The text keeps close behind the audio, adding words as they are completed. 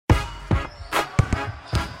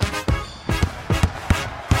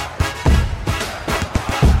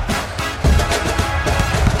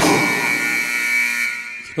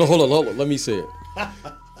No, hold on. Let me say it.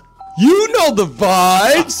 You know the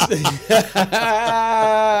vibes.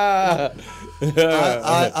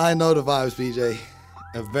 I know the vibes, BJ.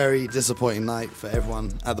 A very disappointing night for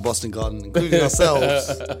everyone at the Boston Garden, including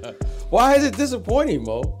ourselves. Why is it disappointing,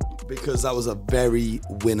 Mo? Because that was a very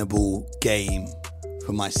winnable game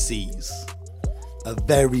for my C's. A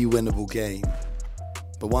very winnable game.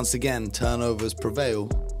 But once again, turnovers prevail.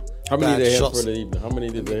 How many did they have for the evening? How many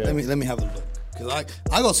did they have? Let me have a look. Because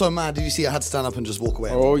I got so mad. Did you see I had to stand up and just walk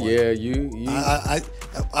away? Oh, yeah.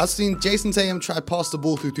 I've seen Jason Tatum try to pass the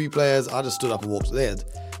ball through 3 players. I just stood up and walked. They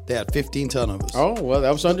had 15 turnovers. Oh, well, that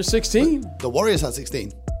was under 16. But the Warriors had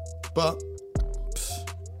 16. But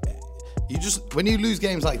when you lose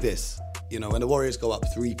games like this, when the Warriors go up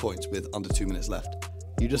 3 points with under 2 minutes left,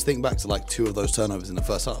 you just think back to like 2 of those turnovers in the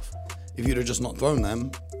first half. If you'd have just not thrown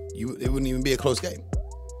them, it wouldn't even be a close game.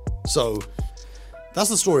 So that's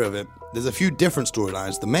the story of it. There's a few different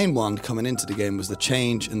storylines. The main one coming into the game was the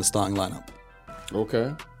change in the starting lineup.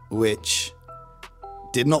 Okay. Which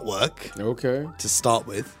did not work. Okay. To start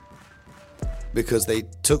with. Because they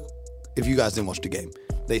took, if you guys didn't watch the game,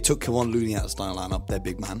 they took Kevon Looney out of the starting lineup, their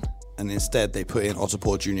big man. And instead they put in Otto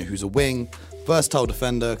Porter Jr., who's a wing, versatile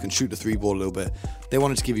defender, can shoot the 3-ball a little bit. They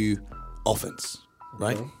wanted to give you offense,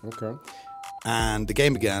 right? Okay. And the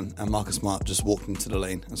game began, and Marcus Smart just walked into the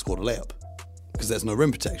lane and scored a layup. Because there's no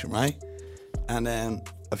rim protection, right? And then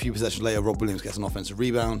a few possessions later, Rob Williams gets an offensive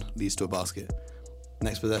rebound, leads to a basket.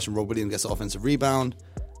 Next possession, Rob Williams gets an offensive rebound.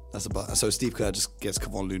 So Steve Kerr just gets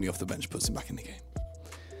Kevon Looney off the bench, puts him back in the game.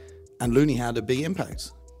 And Looney had a big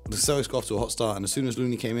impact. The Celtics got off to a hot start, and as soon as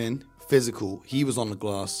Looney came in, physical, he was on the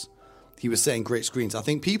glass. He was setting great screens. I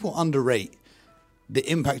think people underrate the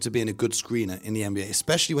impact of being a good screener in the NBA,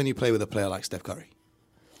 especially when you play with a player like Steph Curry.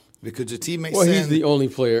 Because your teammates. Well, he's the only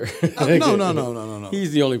player. No.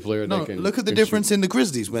 He's the only player that can. Look at the difference in the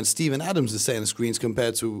Grizzlies when Steven Adams is setting the screens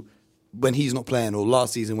compared to when he's not playing, or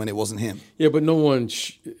last season when it wasn't him. Yeah, but no one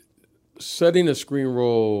setting a screen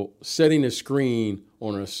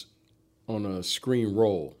on a screen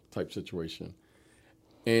roll type situation,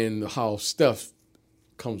 and how Steph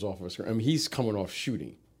comes off of a screen. I mean, he's coming off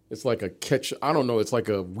shooting. It's like a catch. I don't know. It's like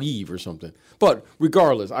a weave or something. But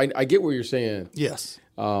regardless, I get what you're saying. Yes.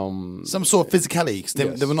 Some sort of physicality. Because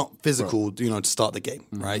they were not physical, right, to start the game,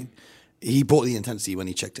 right? He brought the intensity when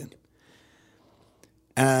he checked in.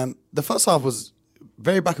 The first half was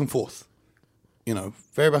very back and forth.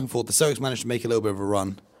 Very back and forth. The Celtics managed to make a little bit of a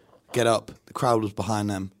run, get up. The crowd was behind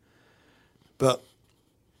them. But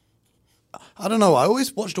I don't know. I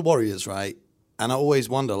always watch the Warriors, right? And I always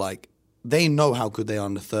wonder, they know how good they are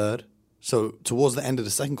in the third. So towards the end of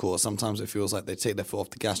the second quarter, sometimes it feels like they take their foot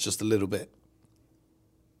off the gas just a little bit.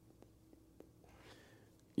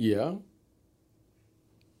 Yeah.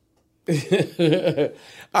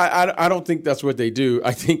 I don't think that's what they do.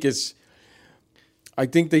 I think they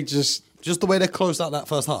just the way they closed out that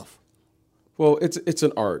first half. Well, it's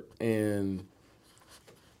an art, and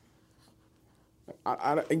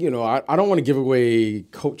I don't want to give away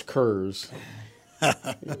Coach Kerr's.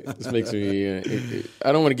 This makes me.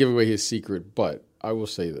 I don't want to give away his secret, but I will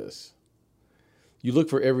say this: you look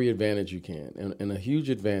for every advantage you can, and a huge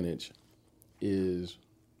advantage is,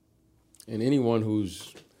 and anyone who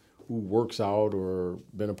works out or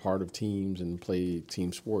been a part of teams and played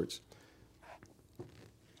team sports,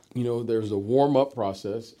 there's a warm-up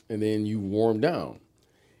process, and then you warm down.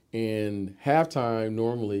 And halftime,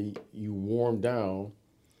 normally, you warm down,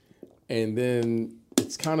 and then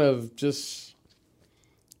it's kind of just,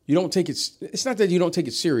 you don't take it, it's not that you don't take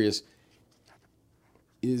it serious,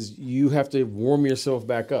 is you have to warm yourself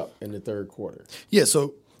back up in the third quarter. Yeah,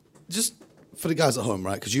 so just for the guys at home,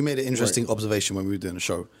 right, because you made an interesting observation when we were doing the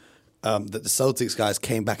show, that the Celtics guys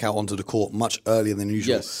came back out onto the court much earlier than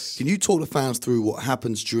usual. Yes. Can you talk the fans through what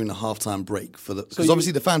happens during the halftime break? Because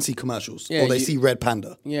obviously the fans see commercials, or they see Red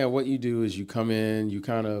Panda. Yeah, what you do is you come in, you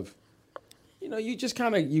kind of,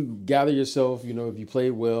 you gather yourself. If you play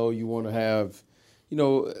well, you want to have,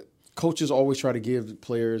 coaches always try to give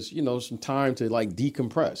players, some time to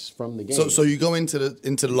decompress from the game. So you go into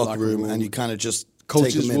the locker room and you kind of just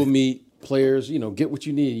coaches will meet players, get what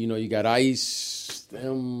you need. You got ice,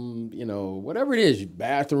 whatever it is,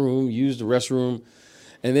 bathroom, use the restroom.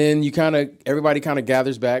 And then everybody kind of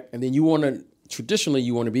gathers back. And then traditionally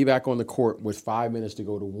you want to be back on the court with 5 minutes to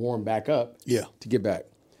go to warm back up. Yeah. To get back.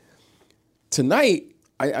 Tonight,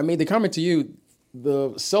 I made the comment to you,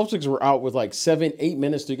 the Celtics were out with 7-8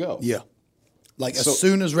 minutes to go. Yeah. As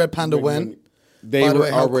soon as Red Panda went, they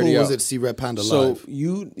were how already cool out. was it to see Red Panda live?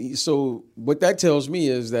 So what that tells me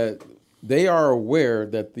is that they are aware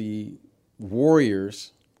that the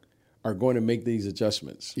Warriors are going to make these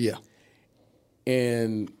adjustments. Yeah.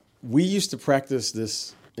 And we used to practice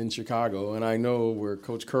this in Chicago, and I know where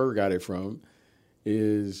Coach Kerr got it from,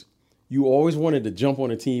 is you always wanted to jump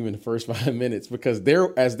on a team in the first 5 minutes because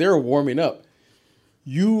as they're warming up,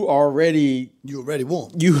 you already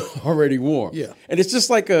warm. Yeah. And it's just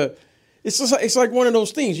like it's like one of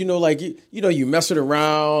those things, like you mess it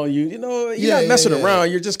around, you're not messing around,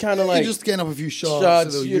 you're just kind of like you're just getting up a few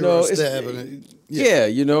shots,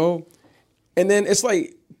 and then it's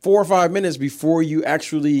like 4 or 5 minutes before you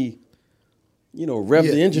actually rev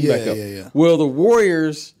the engine back up. Well, the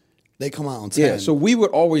Warriors, they come out on 10. Yeah, so we would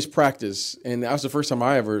always practice, and that was the first time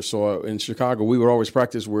I ever saw it in Chicago. We would always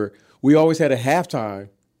practice where we always had a halftime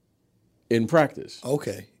in practice.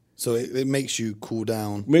 Okay. So it makes you cool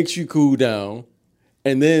down.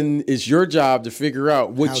 And then it's your job to figure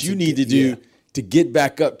out what you need to do to get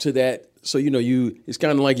back up to that. So, it's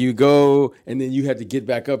kind of like you go and then you have to get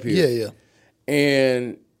back up here. Yeah.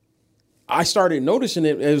 And I started noticing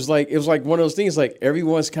it. It was like one of those things, like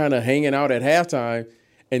everyone's kind of hanging out at halftime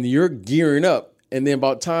and you're gearing up. And then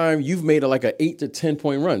about time you've made like an 8 to 10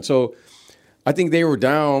 point run. So I think they were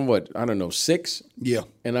down, 6? Yeah.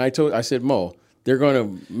 And I said, Mo, they're going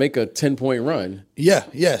to make a 10-point run.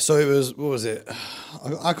 Yeah. So it was, what was it?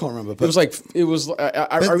 I can't remember. But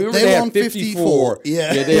I remember they had 54.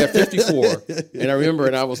 Yeah, they had 54. And I remember,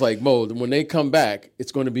 and I was like, Mo, when they come back,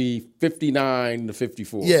 it's going to be 59 to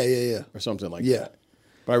 54. Yeah. Or something like that.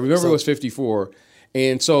 But I remember it was 54.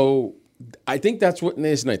 And so I think that's what it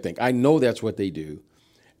is, and I know that's what they do.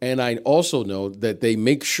 And I also know that they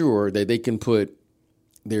make sure that they can put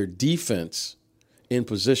their defense in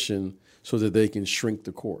position so that they can shrink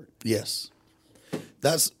the court. Yes.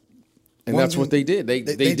 That's what they did. They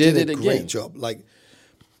did it again. Great job. Like,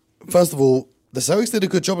 first of all, the Celtics did a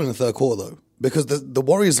good job in the third quarter, though, because the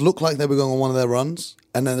Warriors looked like they were going on one of their runs,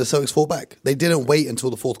 and then the Celtics fought back. They didn't wait until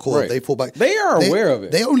the fourth quarter. Right. They fought back. They are aware of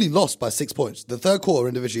it. They only lost by 6 points. The third quarter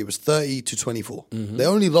individually was 30-24. Mm-hmm. They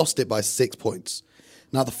only lost it by 6 points.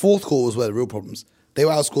 Now, the fourth quarter was where the real problems. They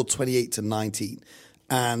were outscored 28-19.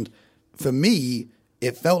 And for me,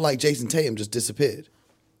 it felt like Jason Tatum just disappeared.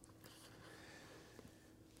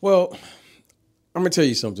 Well, I'm going to tell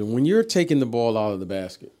you something. When you're taking the ball out of the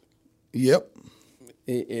basket, yep,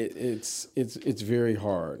 it's very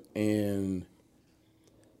hard. And,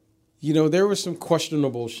 there were some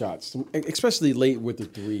questionable shots, especially late with the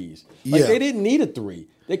threes. They didn't need a 3.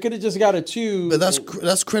 They could have just got a 2. But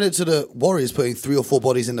that's credit to the Warriors putting 3 or 4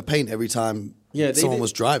 bodies in the paint every time someone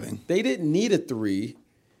was driving. They didn't need a 3.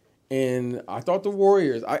 And I thought the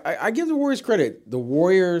Warriors, I give the Warriors credit. The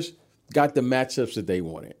Warriors got the matchups that they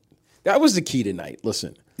wanted. That was the key tonight.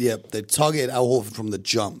 Listen. Yeah, they targeted Al Horford from the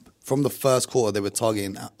jump. From the first quarter, they were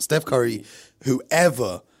targeting Steph Curry.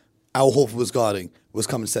 Whoever Al Horford was guarding was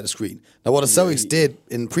coming to set a screen. Now, what the Celtics did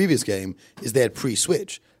in the previous game is they had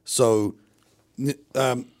pre-switch. So they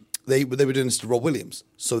were doing this to Rob Williams.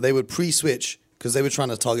 So they would pre-switch because they were trying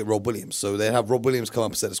to target Rob Williams. So they'd have Rob Williams come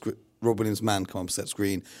up and set a screen. Rob Williams' man come up and set a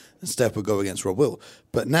screen, and Steph would go against Rob Will.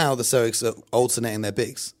 But now the Celtics are alternating their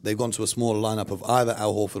bigs. They've gone to a smaller lineup of either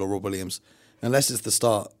Al Horford or Rob Williams, unless it's the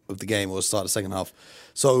start of the game or the start of the second half.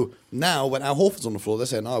 So now when Al Horford's on the floor, they're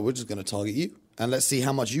saying, we're just going to target you. And let's see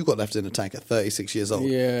how much you got left in the tank at 36 years old.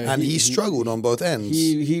 Yeah, and he struggled on both ends.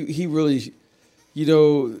 He really,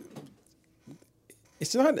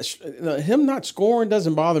 it's not him not scoring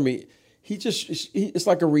doesn't bother me. It's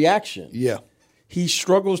like a reaction. Yeah. He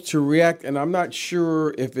struggles to react, and I'm not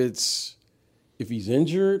sure if he's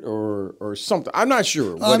injured or something. I'm not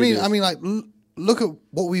sure. Look at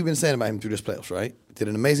what we've been saying about him through this playoffs, right? Did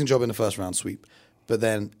an amazing job in the first round sweep. But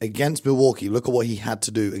then against Milwaukee, look at what he had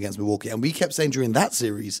to do against Milwaukee. And we kept saying during that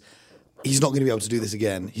series, he's not going to be able to do this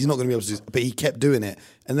again. He's not going to be able to do this. But he kept doing it.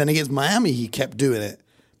 And then against Miami, he kept doing it.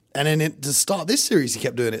 And then to start this series, he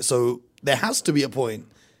kept doing it. So there has to be a point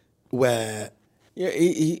where... Yeah,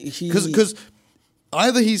 because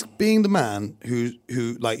either he's being the man who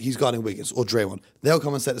he's guarding Wiggins or Draymond. They'll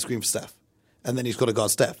come and set the screen for Steph. And then he's got to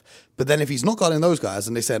guard Steph. But then if he's not guarding those guys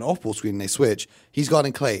and they say an off-ball screen and they switch, he's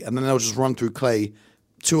guarding Klay. And then they'll just run through Klay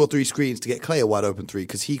 2 or 3 screens to get Klay a wide open 3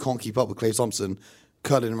 because he can't keep up with Klay Thompson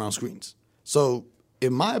curling around screens. So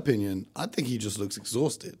in my opinion, I think he just looks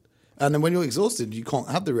exhausted. And then when you're exhausted, you can't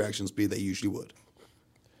have the reaction speed that you usually would.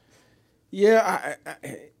 Yeah,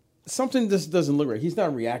 something just doesn't look right. He's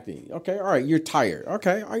not reacting. Okay, all right, you're tired.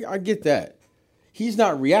 Okay, I get that. He's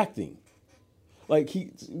not reacting. Like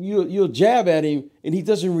you'll jab at him and he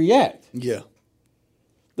doesn't react. Yeah.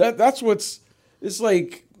 That's what's. It's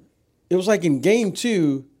like it was like in game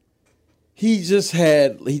 2, he just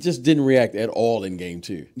didn't react at all in game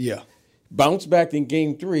 2. Yeah. Bounced back in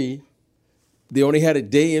game 3, They only had a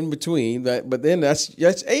day in between that, but then that's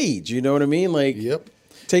age. You know what I mean? Like, Yep.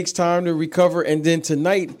 takes time to recover. And then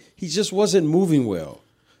tonight, he just wasn't moving well.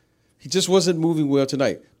 He just wasn't moving well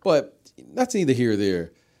tonight. But that's neither here or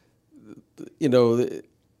there. You know,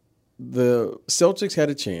 the Celtics had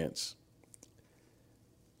a chance.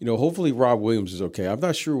 You know, hopefully Rob Williams is okay. I'm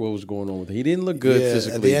not sure what was going on with him. He didn't look good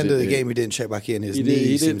physically. At the end of the game, he didn't check back in. His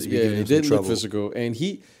knee seems to be giving him some trouble. Look physical. And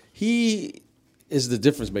he is the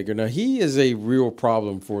difference maker. Now, he is a real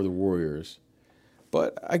problem for the Warriors.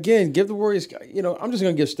 But, again, give the Warriors – you know, I'm just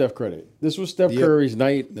going to give Steph credit. This was Steph Curry's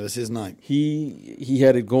night. It was his night. He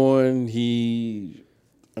had it going.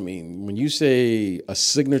 I mean, when you say a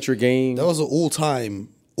signature game – that was an all-time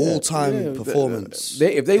performance.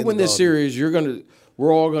 If they win this series,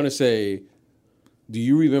 we're all going to say, do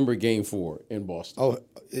you remember Game 4 in Boston? Oh,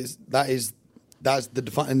 that's the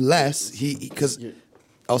defining. Unless because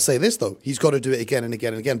I'll say this though, he's got to do it again and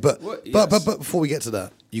again and again. But before we get to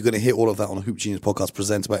that, you're going to hear all of that on a Hoop Genius podcast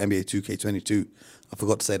presented by NBA 2K22. I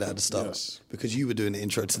forgot to say that at the start because you were doing the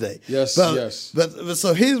intro today. Yes. But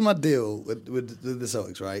so here's my deal with the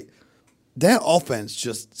Celtics, right? Their offense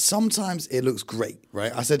just sometimes it looks great,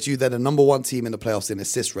 right? I said to you they're the number one team in the playoffs in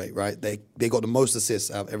assist rate, right? They got the most assists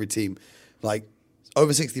out of every team. Like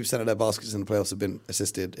over 60% of their baskets in the playoffs have been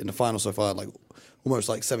assisted. In the finals so far, like almost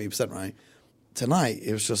like 70%, right? Tonight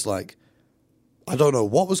it was just like I don't know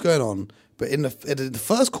what was going on, but in the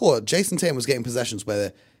first quarter, Jason Tatum was getting possessions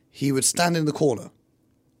where he would stand in the corner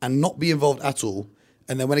and not be involved at all,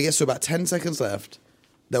 and then when it gets to about 10 seconds left,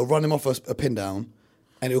 they'll run him off a pin down.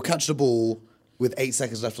 And he'll catch the ball with 8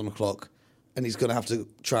 seconds left on the clock, and he's going to have to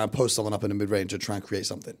try and post someone up in the mid-range to try and create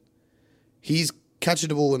something. He's catching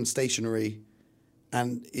the ball in stationary,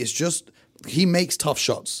 and it's just, he makes tough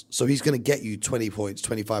shots. So he's going to get you 20 points,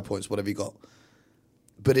 25 points, whatever you got.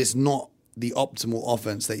 But it's not the optimal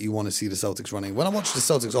offense that you want to see the Celtics running. When I watch the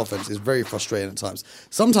Celtics offense, it's very frustrating at times.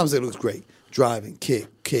 Sometimes it looks great. Driving,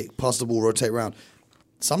 kick, pass the ball, rotate around.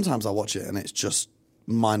 Sometimes I watch it, and it's just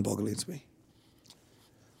mind-boggling to me.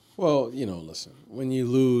 Well, you know, listen, when you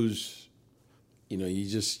lose, you know, you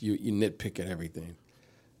nitpick at everything.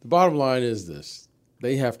 The bottom line is this.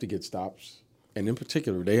 They have to get stops, and in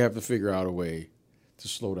particular, they have to figure out a way to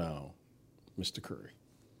slow down Mr. Curry.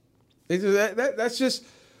 That's just,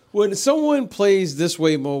 when someone plays this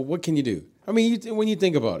way, Mo, what can you do? I mean, when you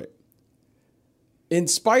think about it, in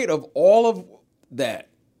spite of all of that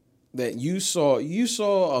you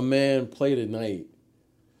saw a man play tonight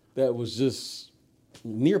that was just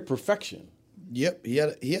near perfection. Yep, he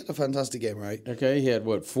had a fantastic game, right? Okay, he had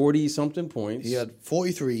 40-something points. He had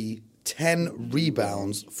 43, 10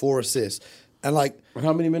 rebounds, 4 assists, and like.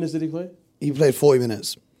 How many minutes did he play? He played 40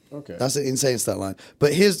 minutes. Okay, that's an insane stat line.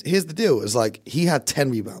 But here's the deal: is like he had 10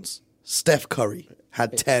 rebounds. Steph Curry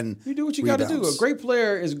had 10. You do what you got to do. A great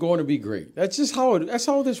player is going to be great. That's just how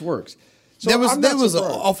this works. So there was an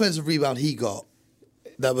offensive rebound he got.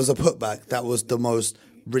 That was a putback. That was the most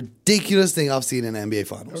ridiculous thing I've seen in the NBA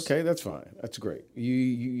Finals. Okay, that's fine. That's great.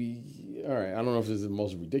 All right. I don't know if this is the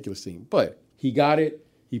most ridiculous thing, but he got it.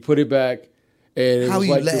 He put it back. And how are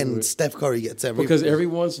you letting Steph Curry get 10 rebounds? Because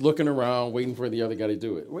everyone's looking around, waiting for the other guy to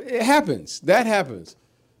do it. It happens. That happens.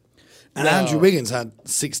 And now, Andrew Wiggins had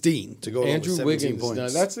 16 to go. Andrew Wiggins. Points. Now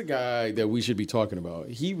that's the guy that we should be talking about.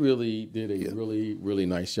 He really did a really, really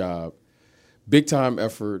nice job. Big time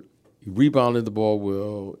effort. He rebounded the ball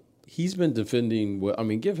well. He's been defending well. I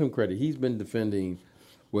mean, give him credit. He's been defending,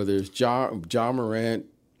 whether it's Ja Morant,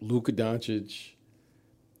 Luka Doncic,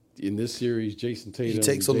 in this series, Jason Tatum. He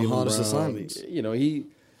takes on the hardest Brown. assignments. You know, you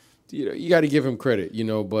got to give him credit. You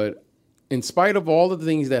know, but in spite of all the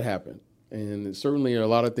things that happened, and certainly a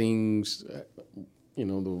lot of things, you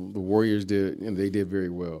know, the Warriors did, and they did very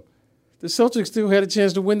well. The Celtics still had a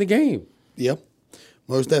chance to win the game. Yep,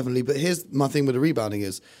 most definitely. But here's my thing with the rebounding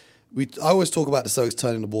is. I always talk about the Celtics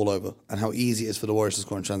turning the ball over and how easy it is for the Warriors to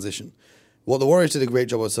score in transition. What the Warriors did a great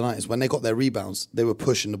job of tonight is when they got their rebounds, they were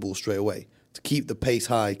pushing the ball straight away to keep the pace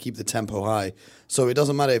high, keep the tempo high. So it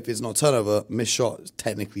doesn't matter if it's not turnover, missed shot is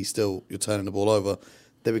technically still you're turning the ball over.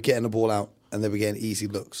 They were getting the ball out and they were getting easy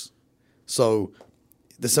looks. So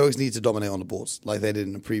the Celtics need to dominate on the boards like they did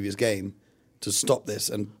in the previous game to stop this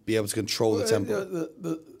and be able to control the tempo.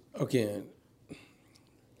 Okay.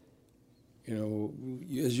 You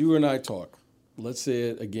know, as you and I talk, let's say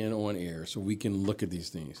it again on air so we can look at these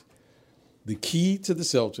things. The key to the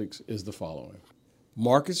Celtics is the following.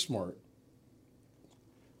 Marcus Smart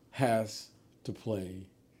has to play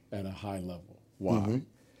at a high level. Why? Mm-hmm.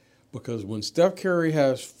 Because when Steph Curry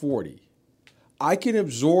has 40, I can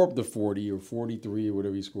absorb the 40 or 43 or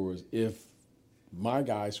whatever he scores if my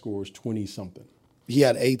guy scores 20-something. He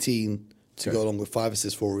had 18 to go along with 5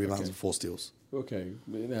 assists, 4 rebounds, and 4 steals. Okay.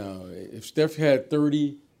 Now, if Steph had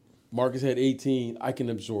 30, Marcus had 18, I can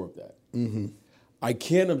absorb that. Mm-hmm. I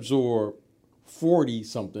can't absorb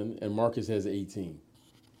 40-something, and Marcus has 18.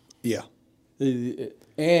 Yeah.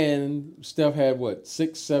 And Steph had,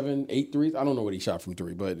 6, 7, 8 threes? I don't know what he shot from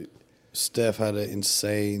 3, but... Steph had an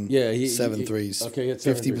insane 7 threes. Okay, he had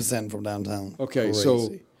 7 50% from downtown. Okay, Crazy.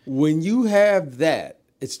 so when you have that,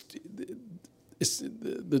 it's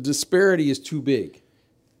the disparity is too big.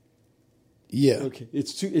 Yeah. Okay,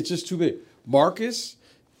 it's just too big. Marcus.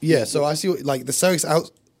 Yeah. So I see the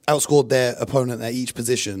Celtics outscored their opponent at each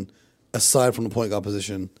position, aside from the point guard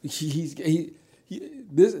position. This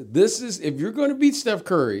is if you're going to beat Steph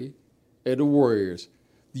Curry and the Warriors,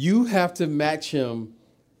 you have to match him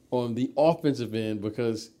on the offensive end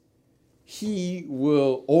because he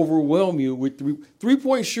will overwhelm you with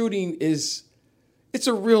three-point shooting. It's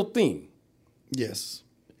a real thing. Yes.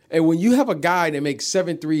 And when you have a guy that makes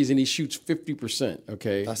 7 threes and he shoots 50%,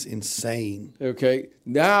 okay? That's insane. Okay.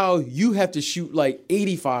 Now you have to shoot like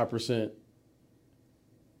 85%.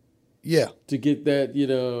 Yeah. To get that,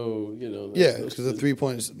 Yeah, because the 3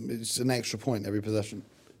 points, it's an extra point every possession.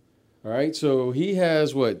 All right. So he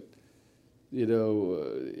has what? 7.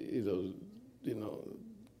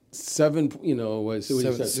 What? So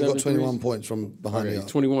He's got 21 points from behind the arc.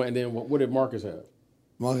 21. And then what did Marcus have?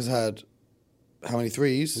 Marcus had how many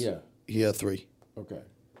threes? Yeah. He had 3. Okay.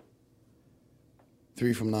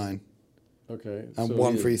 3 from 9. Okay. And so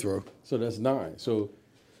 1 free throw. So that's 9. So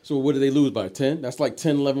what did they lose by? 10? That's like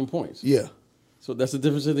 10, 11 points. Yeah. So that's the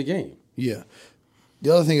difference in the game. Yeah.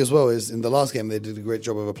 The other thing as well is in the last game they did a great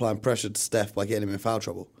job of applying pressure to Steph by getting him in foul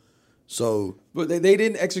trouble. So, but they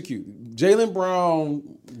didn't execute. Jaylen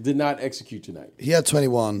Brown did not execute tonight. He had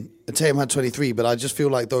 21. Tatum had 23. But I just feel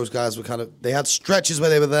like those guys were they had stretches where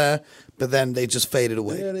they were there, but then they just faded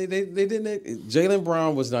away. Yeah, they didn't. Jaylen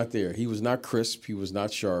Brown was not there. He was not crisp. He was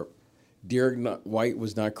not sharp. Derek White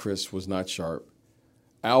was not crisp. Was not sharp.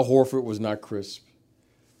 Al Horford was not crisp.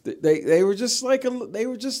 They were just like a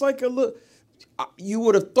little. You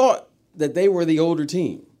would have thought that they were the older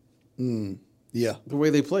team. Yeah. The way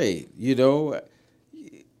they played,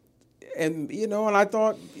 and and I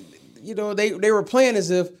thought, they were playing as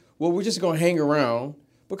if, well, we're just going to hang around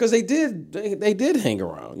because they did hang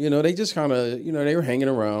around. They just kind of, they were hanging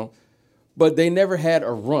around, but they never had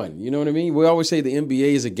a run. You know what I mean? We always say the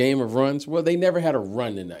NBA is a game of runs. Well, they never had a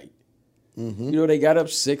run tonight. Mm-hmm. They got up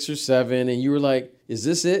 6 or 7, and you were like, is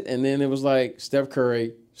this it? And then it was like Steph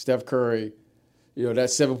Curry, that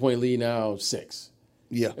 7-point lead now 6.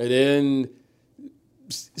 Yeah. And then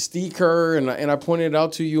Steve Kerr, and I pointed it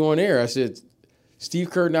out to you on air. I said, Steve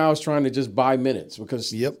Kerr now is trying to just buy minutes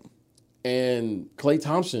because. Yep. And Klay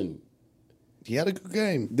Thompson. He had a good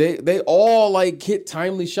game. They all hit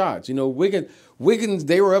timely shots. Wiggins,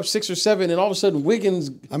 they were up 6 or 7, and all of a sudden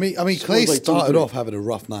Wiggins. I mean, Klay started off having a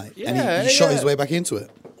rough night, and he shot his way back into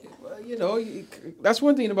it. That's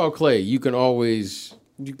one thing about Klay. You can always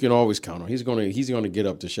count on. He's gonna get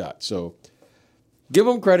up the shot. So give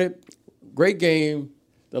him credit. Great game.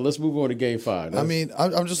 Now let's move on to Game 5.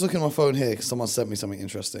 I'm just looking at my phone here because someone sent me something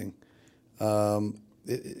interesting.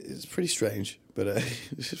 It's pretty strange, but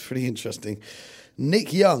it's pretty interesting.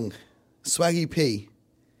 Nick Young, Swaggy P,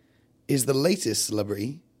 is the latest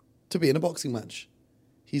celebrity to be in a boxing match.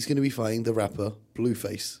 He's going to be fighting the rapper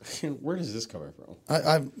Blueface. Where is this coming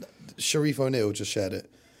from? Sharif O'Neal just shared it.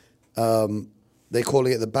 They're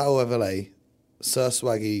calling it the Battle of LA, Sir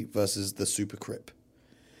Swaggy versus the Super Crip.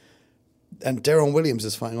 And Deron Williams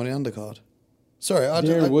is fighting on the undercard. Sorry,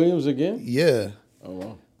 Deron Williams again? Yeah. Oh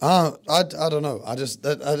wow. I don't know. I just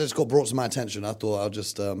got brought to my attention. I thought I'll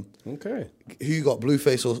just okay. Who you got,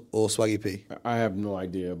 Blueface or Swaggy P? I have no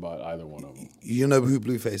idea about either one of them. You know who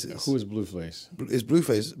Blueface is? Who is Blueface? Is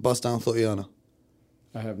Blueface Bust Down Thotiana?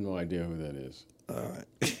 I have no idea who that is. All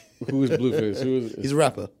right. Who is Blueface? He's a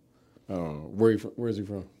rapper. Oh, where is he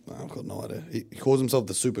from? I've got no idea. He calls himself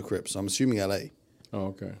the Super Crip, so I'm assuming LA. Oh,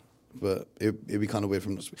 okay. But it'd be kind of weird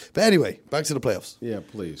from. But anyway, back to the playoffs. Yeah,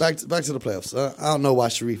 please. Back to the playoffs. I don't know why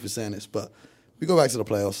Sharif is saying this, but we go back to the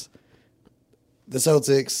playoffs. The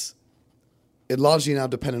Celtics, it largely now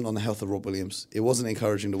dependent on the health of Rob Williams. It wasn't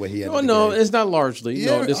encouraging the way he ended. No, it's not largely.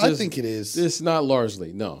 Yeah, no, I think it is. It's not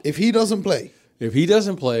largely. No. If he doesn't play,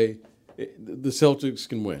 the Celtics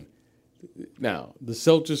can win. Now, the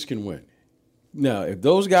Celtics can win. Now, if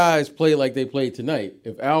those guys play like they played tonight,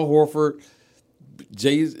 if Al Horford,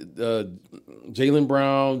 Jaylen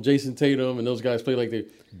Brown, Jason Tatum, and those guys play like they,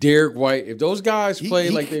 Derek White, if those guys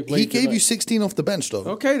play like they played, he gave you 16 off the bench, though.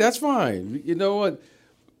 Okay, that's fine. You know what?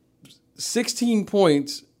 16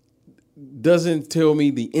 points. doesn't tell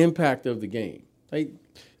me the impact of the game. Like,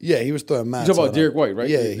 Yeah, he was throwing mad. you talk about Derek White, right?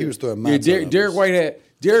 Yeah, he was throwing mad. Yeah,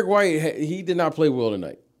 Derek White he did not play well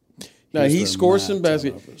tonight. Now he scored some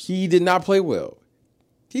baskets. He did not play well.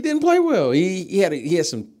 He didn't play well. He had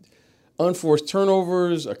some unforced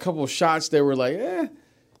turnovers, a couple of shots that were like,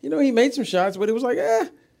 he made some shots, but it was like,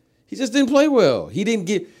 he just didn't play well. He didn't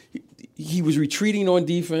get. He was retreating on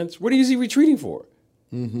defense. What is he retreating for?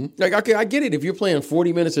 Mm-hmm. Like, okay, I get it. If you're playing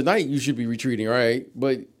 40 minutes a night, you should be retreating, right?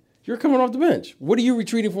 But you're coming off the bench. What are you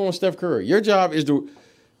retreating for on Steph Curry? Your job is to.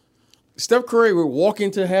 Steph Curry would walk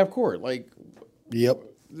into half court. Like, yep.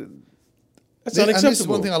 That's unacceptable. And this is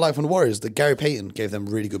one thing I like from the Warriors, that Gary Payton gave them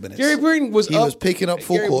really good minutes. Gary Payton was picking up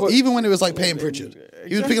full court, even when it was like Payton Pritchard.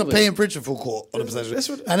 He was picking up Payton Pritchard full court on a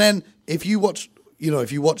possession. And then if you watched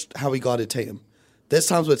how he guarded Tatum, there's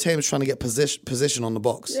times where Tatum's trying to get position on the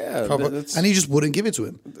box. Yeah, and he just wouldn't give it to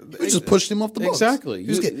him. He just pushed him off the box.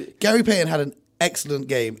 Exactly. Gary Payton had an excellent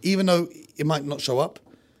game, even though it might not show up.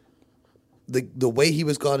 The way he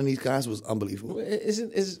was guarding these guys was unbelievable.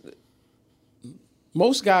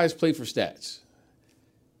 Most guys play for stats.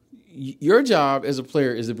 Your job as a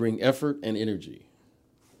player is to bring effort and energy.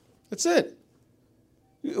 That's it.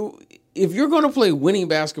 If you're going to play winning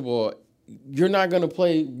basketball, you're not going to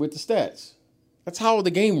play with the stats. That's how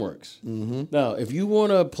the game works. Mm-hmm. Now, if you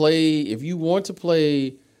want to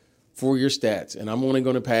play for your stats, and I'm only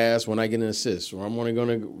going to pass when I get an assist, or I'm only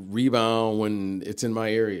going to rebound when it's in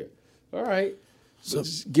my area. All right. So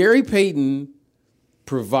Gary Payton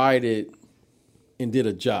provided and did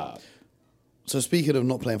a job. So speaking of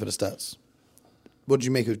not playing for the stats, what did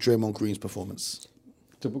you make of Draymond Green's performance?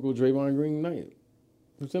 Typical Draymond Green night.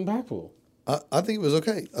 It was impactful. I think it was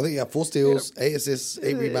okay. I think he had 4 steals, 8 assists,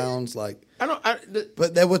 8 rebounds.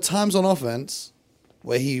 But there were times on offense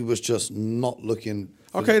where he was just not looking.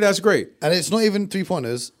 Okay, that's great. And it's not even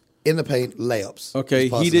 3-pointers. In the paint, layups. Okay,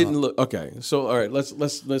 he didn't look. Okay, so all right,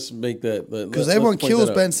 let's make that. Because everyone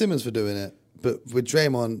kills Ben Simmons for doing it, but with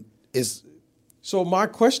Draymond is. So my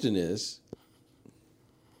question is,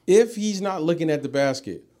 if he's not looking at the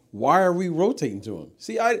basket, why are we rotating to him?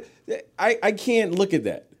 See, I can't look at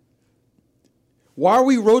that. Why are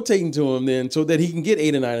we rotating to him then so that he can get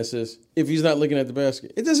 8 or 9 assists if he's not looking at the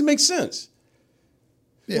basket? It doesn't make sense.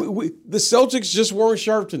 Yeah. The Celtics just weren't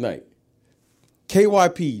sharp tonight.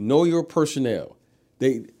 KYP, know your personnel.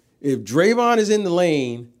 If Draymond is in the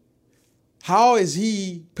lane, how is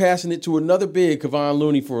he passing it to another big, Kevon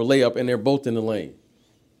Looney, for a layup, and they're both in the lane?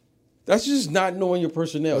 That's just not knowing your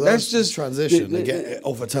personnel. Well, that's just transition again,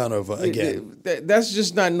 off a turnover again. That's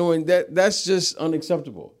just not knowing that. That's just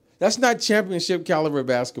unacceptable. That's not championship caliber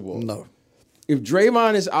basketball. No. If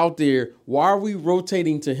Draymond is out there, why are we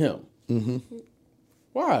rotating to him? Mm-hmm.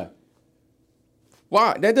 Why?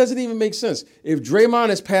 That doesn't even make sense. If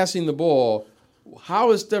Draymond is passing the ball,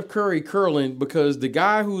 how is Steph Curry curling? Because the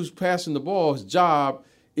guy who's passing the ball, his job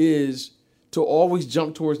is to always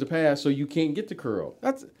jump towards the pass so you can't get the curl.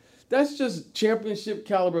 That's just championship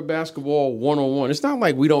caliber basketball 1-on-1. It's not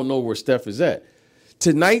like we don't know where Steph is at.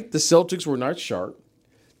 Tonight, the Celtics were not sharp.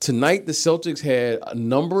 Tonight, the Celtics had a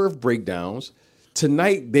number of breakdowns.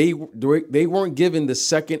 Tonight, they weren't given the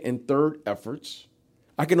second and third efforts.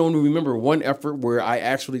 I can only remember one effort where I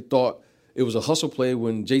actually thought it was a hustle play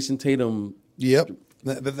when Jason Tatum. Yep.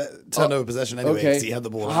 But that turnover possession anyway, because he had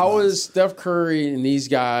the ball. How is Steph Curry and these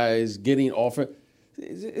guys getting offense?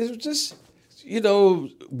 It was just,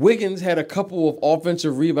 Wiggins had a couple of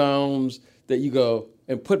offensive rebounds that you go,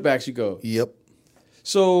 and putbacks you go. Yep.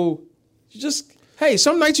 So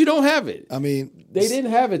some nights you don't have it. I mean, they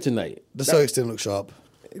didn't have it tonight. The Celtics didn't look sharp.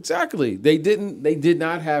 Exactly. They did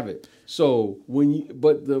not have it. So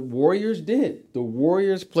but the Warriors did. The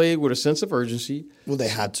Warriors played with a sense of urgency. Well, they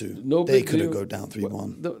had to. They couldn't go down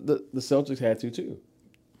 3-1. The Celtics had to too.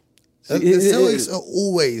 The Celtics are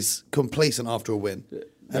always complacent after a win,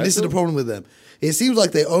 and this is the problem with them. It seems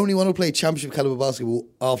like they only want to play championship caliber basketball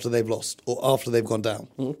after they've lost or after they've gone down.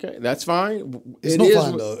 Okay, that's fine. It's not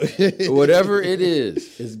fine though. Whatever it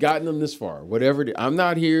is, it's gotten them this far. Whatever I'm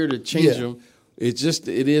not here to change them. It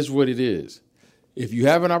is what it is. If you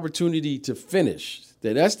have an opportunity to finish,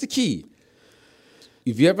 that's the key.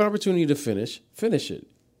 If you have an opportunity to finish it.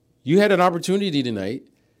 You had an opportunity tonight,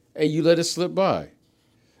 and you let it slip by.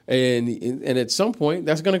 And at some point,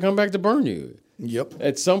 that's going to come back to burn you. Yep.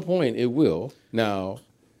 At some point, it will. Now,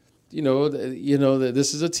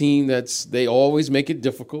 this is a team they always make it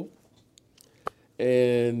difficult.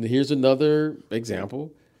 And here's another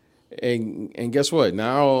example. And guess what?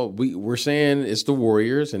 Now we're saying it's the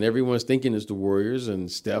Warriors, and everyone's thinking it's the Warriors, and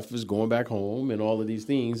Steph is going back home, and all of these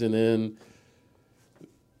things, and then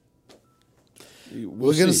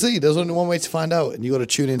We're going to see. There's only one way to find out, and you got to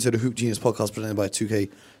tune into the Hoop Genius podcast presented by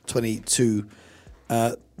 2K22.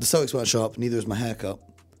 The Celtics weren't sharp. Neither is my haircut,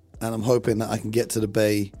 and I'm hoping that I can get to the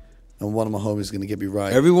Bay, and one of my homies is going to get me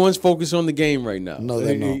right. Everyone's focused on the game right now. No,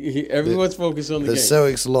 they're not. Everyone's focused on the game. The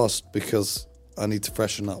Celtics lost because I need to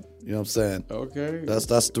freshen up. You know what I'm saying? Okay.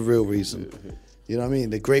 That's the real reason. You know what I mean?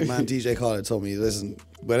 The great man DJ Khaled told me, listen,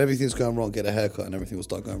 when everything's going wrong, get a haircut and everything will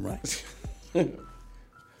start going right.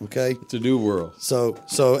 Okay? It's a new world. So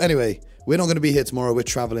anyway, we're not going to be here tomorrow. We're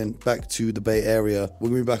traveling back to the Bay Area. We're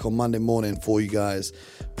going to be back on Monday morning for you guys,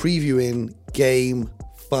 previewing Game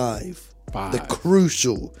 5. The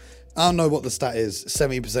crucial. I don't know what the stat is.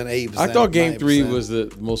 70%, 80%. I thought Game 90%. 3 was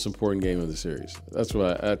the most important game of the series. That's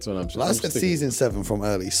what I'm saying. Well, I said season 7 from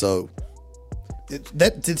early, so the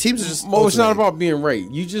teams are just. Well, it's not about being right.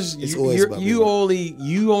 You just you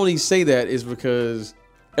only say that is because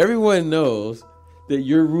everyone knows that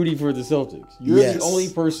you're rooting for the Celtics. You're the only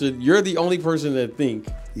person. You're the only person that think.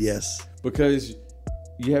 Yes. Because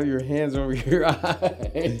you have your hands over your eyes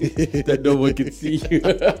that no one can see you.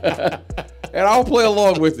 And I'll play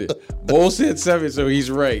along with it. Bo said 7, so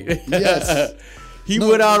he's right. Yes. He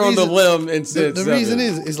went out on the limb and said the 7. reason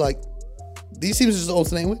is like these teams are just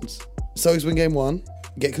alternating wins. Celtics win Game 1,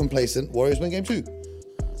 get complacent. Warriors win Game 2.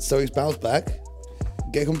 Celtics bounce back,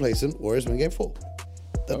 get complacent. Warriors win Game 4.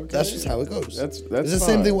 That's just how it goes. That's it's the fine.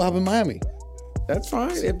 same thing what happened in Miami. That's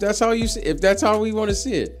fine. If that's how you see, if that's how we want to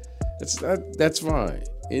see it, that's fine.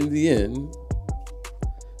 In the end,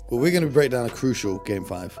 well, we're going to break down a crucial Game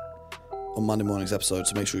 5 on Monday morning's episode.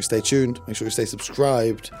 So make sure you stay tuned. Make sure you stay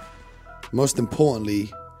subscribed. Most importantly,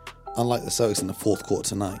 unlike the Celtics in the fourth quarter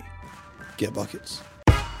tonight, get buckets.